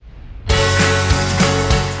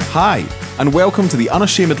Hi, and welcome to the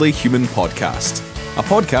Unashamedly Human podcast, a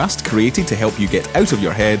podcast created to help you get out of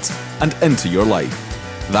your head and into your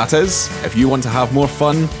life. That is, if you want to have more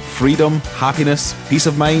fun, freedom, happiness, peace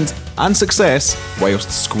of mind, and success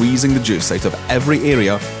whilst squeezing the juice out of every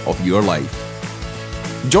area of your life.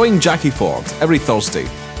 Join Jacquie Forde every Thursday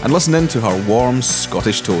and listen in to her warm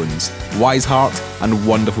Scottish tones, wise heart, and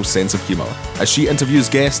wonderful sense of humour as she interviews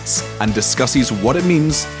guests and discusses what it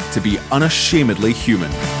means to be unashamedly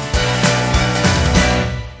human.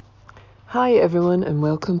 Hi everyone, and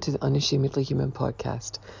welcome to the Unashamedly Human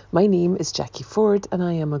podcast. My name is Jacquie Forde, and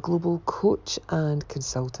I am a global coach and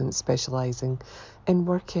consultant specialising in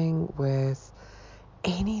working with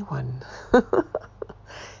anyone who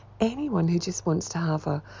just wants to have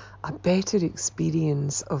a better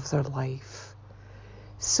experience of their life.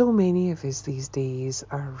 So many of us these days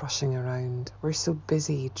are rushing around. We're so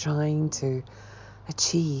busy trying to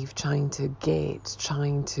achieve, trying to get,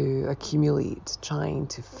 trying to accumulate, trying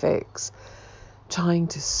to fix, trying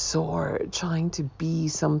to sort, trying to be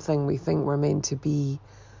something we think we're meant to be,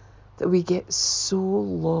 that we get so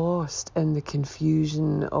lost in the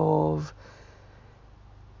confusion of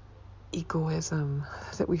egoism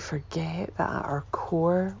that we forget that at our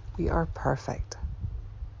core we are perfect.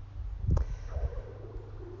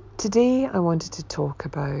 Today I wanted to talk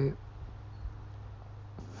about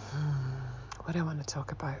what I want to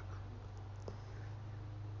talk about.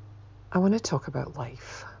 I want to talk about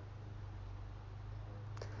life.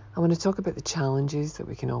 I want to talk about the challenges that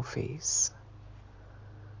we can all face.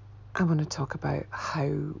 I want to talk about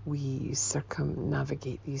how we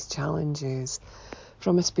circumnavigate these challenges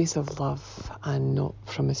from a space of love and not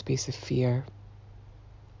from a space of fear.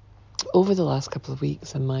 Over the last couple of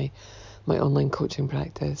weeks in my online coaching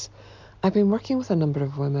practice, I've been working with a number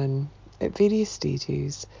of women at various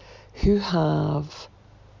stages who have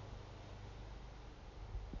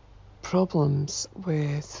problems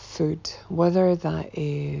with food, whether that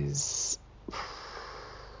is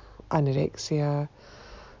anorexia,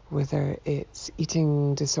 whether it's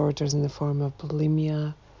eating disorders in the form of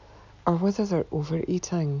bulimia, or whether they're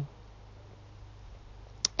overeating.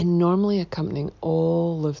 And normally accompanying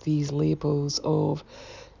all of these labels of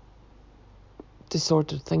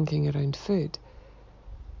disordered thinking around food,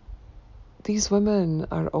 these women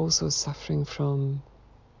are also suffering from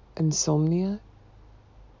insomnia,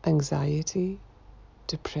 anxiety,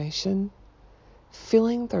 depression,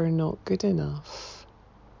 feeling they're not good enough,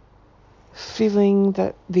 feeling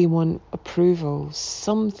that they want approval,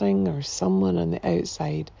 something or someone on the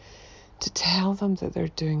outside to tell them that they're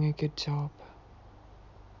doing a good job.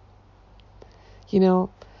 You know,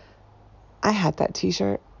 I had that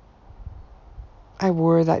t-shirt. I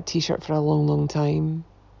wore that t-shirt for a long, long time.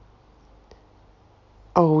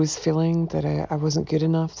 Always feeling that I wasn't good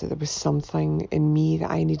enough, that there was something in me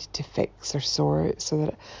that I needed to fix or sort so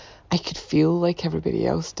that I could feel like everybody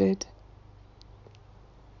else did.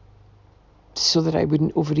 So that I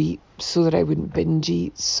wouldn't overeat, so that I wouldn't binge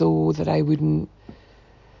eat, so that I wouldn't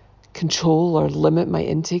control or limit my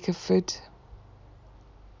intake of food.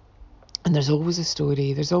 And there's always a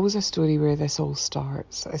story where this all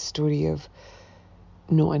starts, a story of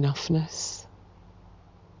not enoughness.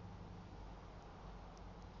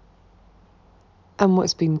 And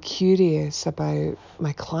what's been curious about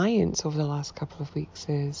my clients over the last couple of weeks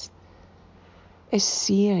is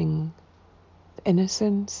seeing the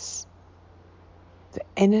innocence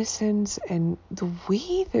and the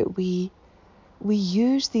way that we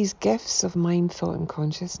use these gifts of mind, thought and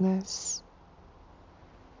consciousness.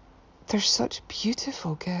 They're such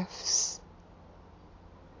beautiful gifts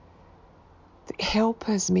that help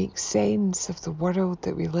us make sense of the world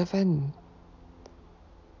that we live in.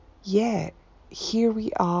 Yet, here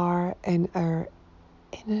we are in our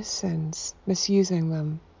innocence, misusing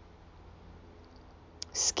them,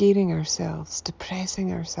 scaring ourselves,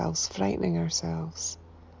 depressing ourselves, frightening ourselves.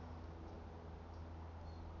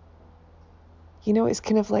 You know, it's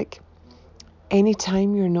kind of like any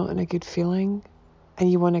time you're not in a good feeling and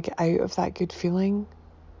you want to get out of that good feeling,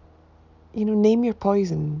 you know, name your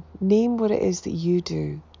poison. Name what it is that you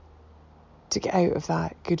do to get out of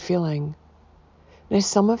that good feeling. Now,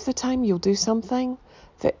 some of the time you'll do something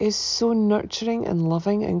that is so nurturing and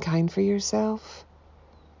loving and kind for yourself.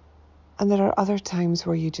 And there are other times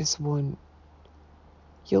where you just won't.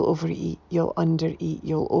 You'll overeat, you'll undereat,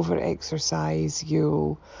 you'll over-exercise,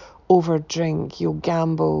 you'll overdrink, you'll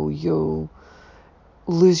gamble, you'll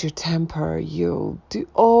lose your temper, you'll do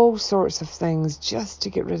all sorts of things just to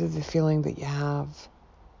get rid of the feeling that you have.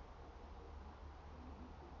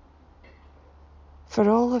 For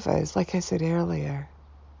all of us, like I said earlier,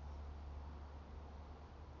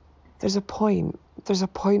 there's a point there's a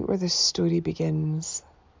point where this story begins.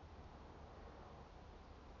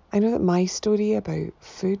 I know that my story about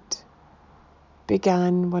food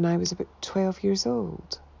began when I was about 12 years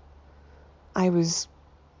old. I was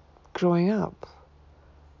growing up.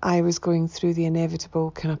 I was going through the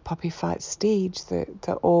inevitable kind of puppy fat stage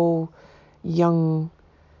that all young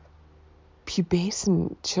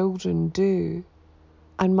pubescent children do.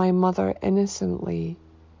 And my mother innocently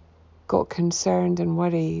got concerned and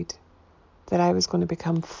worried that I was going to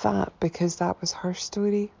become fat because that was her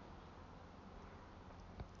story.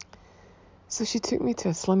 So she took me to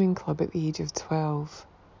a slimming club at the age of 12.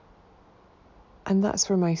 And that's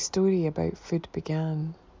where my story about food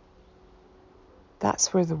began.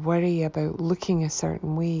 That's where the worry about looking a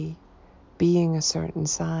certain way, being a certain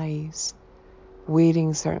size,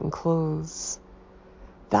 wearing certain clothes,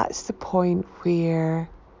 that's the point where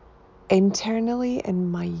internally in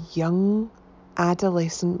my young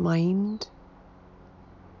adolescent mind,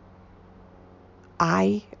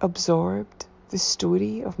 I absorbed the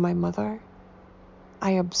story of my mother.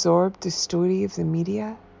 I absorbed the story of the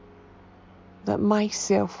media, that my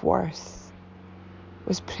self-worth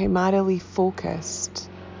was primarily focused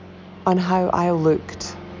on how I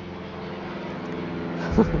looked.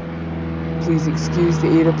 Please excuse the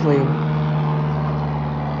aeroplane.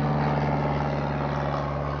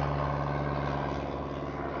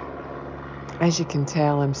 As you can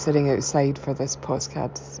tell, I'm sitting outside for this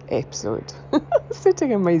podcast episode.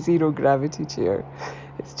 Sitting in my zero gravity chair.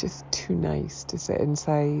 It's just too nice to sit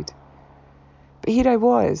inside. But here I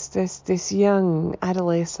was, this young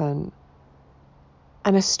adolescent,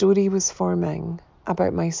 and a story was forming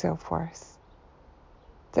about my self-worth.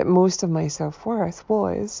 That most of my self-worth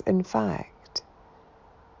was, in fact,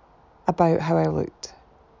 about how I looked.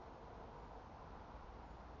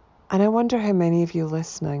 And I wonder how many of you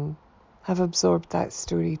listening have absorbed that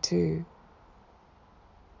story too.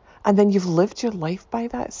 And then you've lived your life by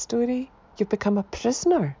that story. You've become a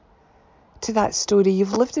prisoner to that story.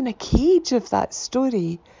 You've lived in a cage of that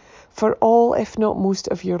story for all, if not most,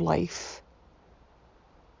 of your life.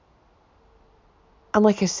 And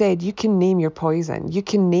like I said, you can name your poison. You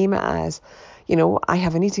can name it as, I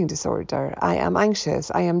have an eating disorder. I am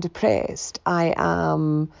anxious. I am depressed. I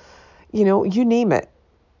am, you name it.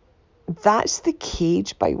 That's the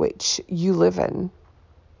cage by which you live in.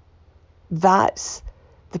 That's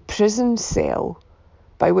the prison cell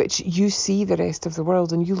by which you see the rest of the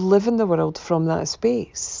world, and you live in the world from that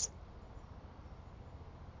space.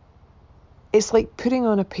 It's like putting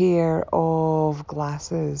on a pair of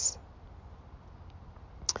glasses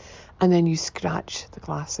and then you scratch the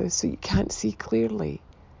glasses so you can't see clearly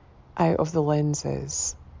out of the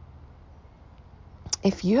lenses.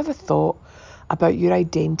 If you have a thought about your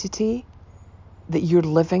identity that you're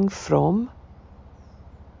living from,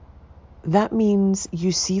 that means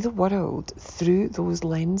you see the world through those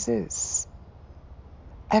lenses.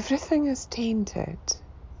 Everything is tainted.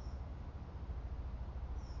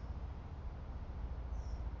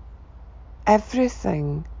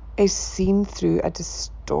 Everything is seen through a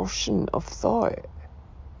distortion of thought.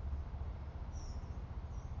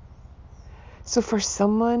 So for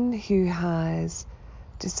someone who has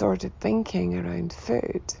disordered thinking around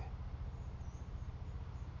food,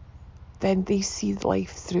 then they see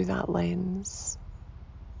life through that lens.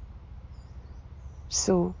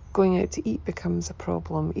 So going out to eat becomes a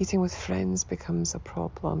problem, eating with friends becomes a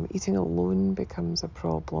problem, eating alone becomes a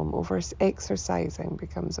problem, over-exercising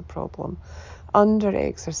becomes a problem,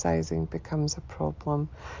 under-exercising becomes a problem,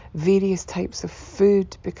 various types of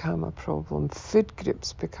food become a problem, food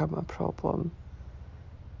groups become a problem.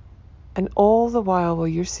 And all the while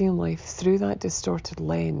you're seeing life through that distorted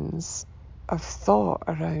lens of thought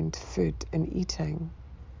around food and eating,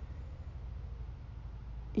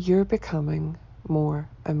 you're becoming more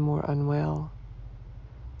and more unwell.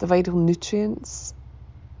 The vital nutrients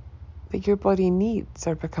that your body needs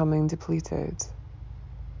are becoming depleted.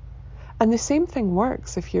 And the same thing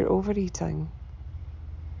works if you're overeating.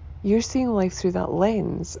 You're seeing life through that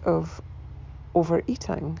lens of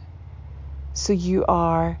overeating. So you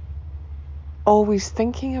are always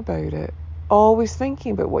thinking about it, always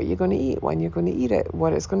thinking about what you're going to eat, when you're going to eat it,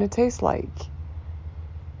 what it's going to taste like.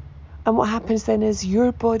 And what happens then is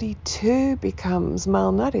your body too becomes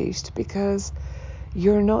malnourished because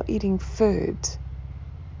you're not eating food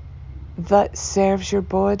that serves your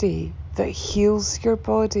body, that heals your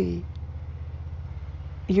body.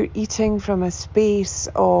 You're eating from a space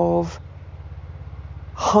of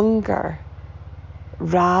hunger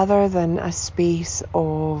rather than a space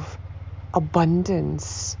of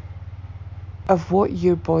abundance of what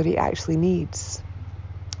your body actually needs.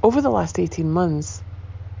 Over the last 18 months,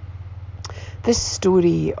 This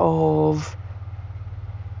story of,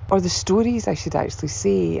 or the stories I should actually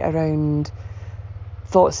say, around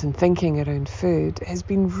thoughts and thinking around food has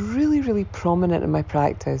been really, really prominent in my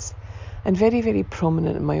practice and very, very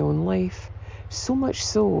prominent in my own life. So much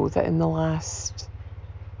so that in the last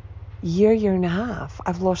year and a half,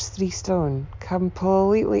 I've lost 3 stone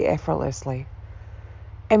completely effortlessly.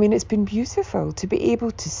 I mean, it's been beautiful to be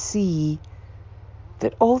able to see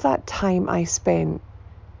that all that time I spent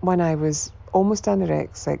when I was almost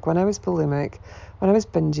anorexic, when I was bulimic, when I was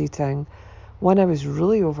binge eating, when I was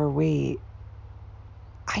really overweight,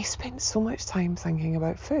 I spent so much time thinking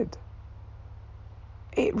about food.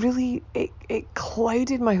 It really, it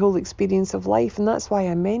clouded my whole experience of life, and that's why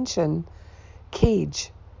I mention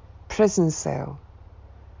cage, prison cell,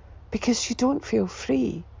 because you don't feel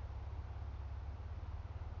free.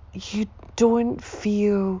 You don't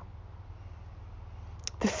feel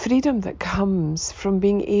the freedom that comes from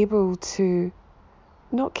being able to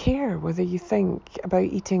not care whether you think about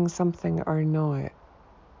eating something or not.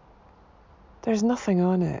 There's nothing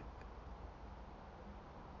on it.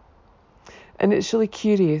 And it's really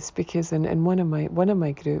curious because in one of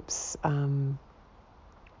my groups,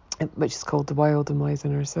 which is called the Wild and Wise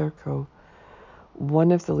Inner Circle,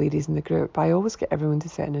 one of the ladies in the group, I always get everyone to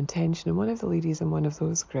set an intention, and one of the ladies in one of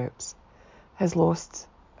those groups has lost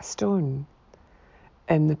a stone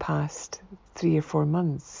in the past 3 or 4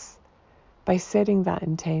 months by setting that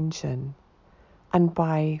intention and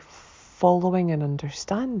by following and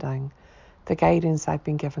understanding the guidance I've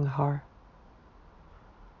been giving her.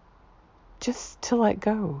 Just to let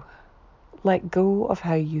go of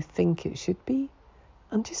how you think it should be,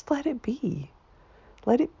 and just let it be.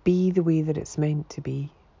 Let it be the way that it's meant to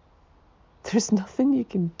be. There's nothing you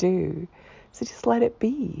can do, so just let it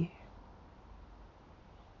be.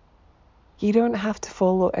 You don't have to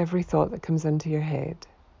follow every thought that comes into your head.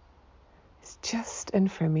 It's just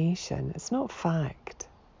information. It's not fact.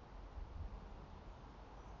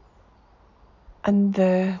 And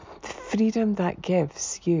the freedom that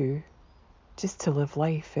gives you just to live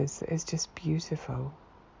life is just beautiful.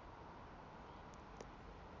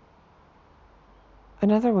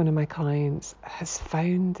 Another one of my clients has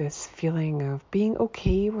found this feeling of being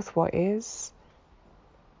okay with what is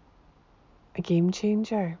a game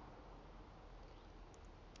changer.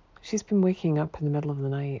 She's been waking up in the middle of the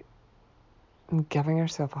night and giving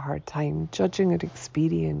herself a hard time, judging her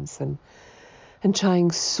experience and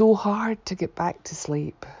trying so hard to get back to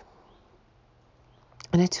sleep.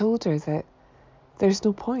 And I told her that there's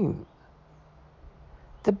no point.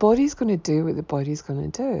 The body's going to do what the body's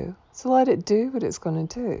going to do. So let it do what it's going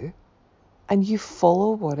to do. And you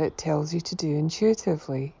follow what it tells you to do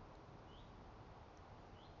intuitively.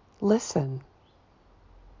 Listen.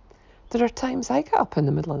 There are times I get up in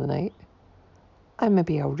the middle of the night and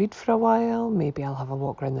maybe I'll read for a while, maybe I'll have a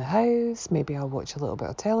walk around the house, maybe I'll watch a little bit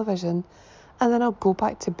of television, and then I'll go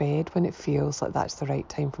back to bed when it feels like that's the right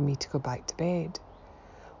time for me to go back to bed.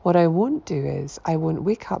 What I won't do is I won't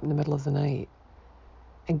wake up in the middle of the night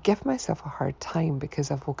and give myself a hard time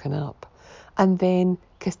because I've woken up and then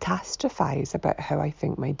catastrophize about how I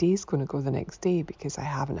think my day's going to go the next day because I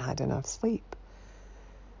haven't had enough sleep.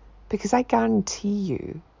 Because I guarantee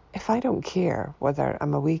you, if I don't care whether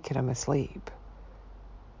I'm awake or I'm asleep,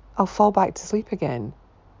 I'll fall back to sleep again.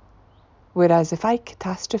 Whereas if I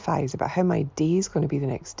catastrophize about how my day is going to be the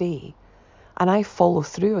next day, and I follow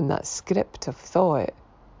through on that script of thought,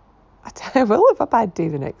 I will have a bad day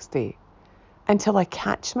the next day until I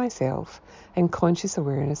catch myself in conscious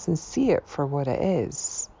awareness and see it for what it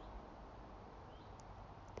is.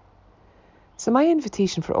 So my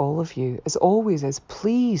invitation for all of you, as always, is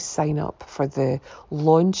please sign up for the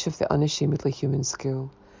launch of the Unashamedly Human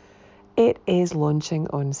School. It is launching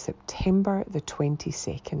on September the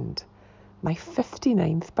 22nd, my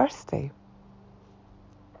 59th birthday.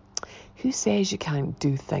 Who says you can't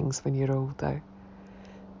do things when you're older?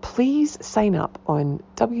 Please sign up on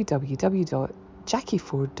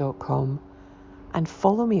www.jacquieforde.com and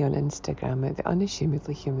follow me on Instagram at the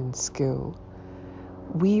Unashamedly Human School.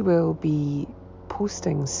 We will be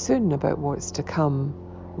posting soon about what's to come,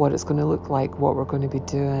 what it's going to look like, what we're going to be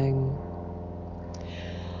doing.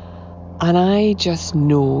 And I just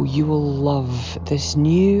know you will love this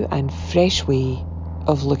new and fresh way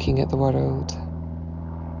of looking at the world.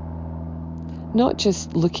 Not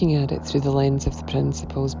just looking at it through the lens of the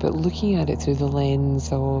principles, but looking at it through the lens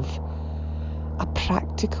of a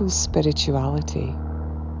practical spirituality.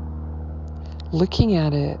 Looking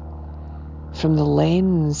at it from the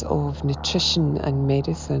lens of nutrition and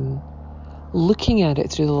medicine, looking at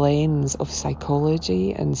it through the lens of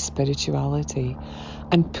psychology and spirituality,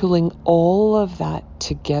 and pulling all of that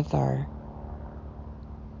together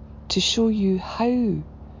to show you how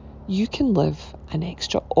you can live an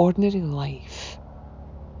extraordinary life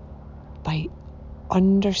by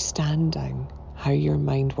understanding how your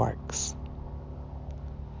mind works.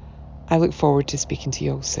 I look forward to speaking to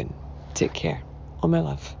you all soon. Take care. All my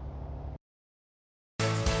love.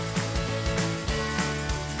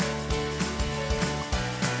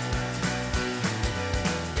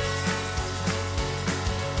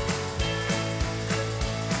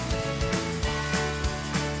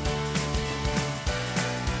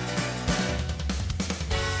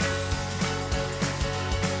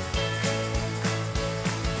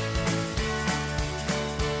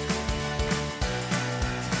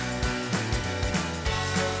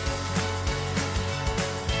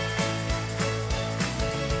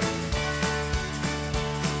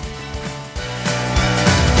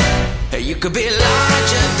 You could be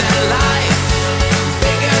larger than life,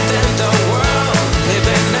 bigger than the world,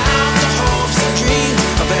 living out the hopes and dreams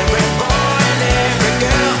of every boy and every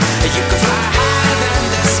girl. You could fly higher than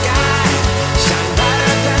the sky, shine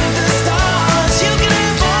brighter than the stars. You can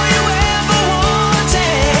have all you ever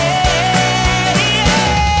wanted.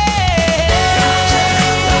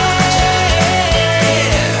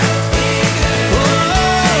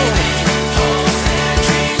 Hopes and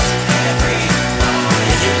dreams, every boy.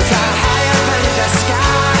 You could fly higher than the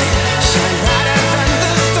sky, shine brighter than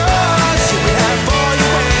the stars. You could have all you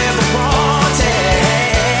ever wanted.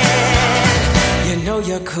 You know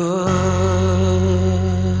you could.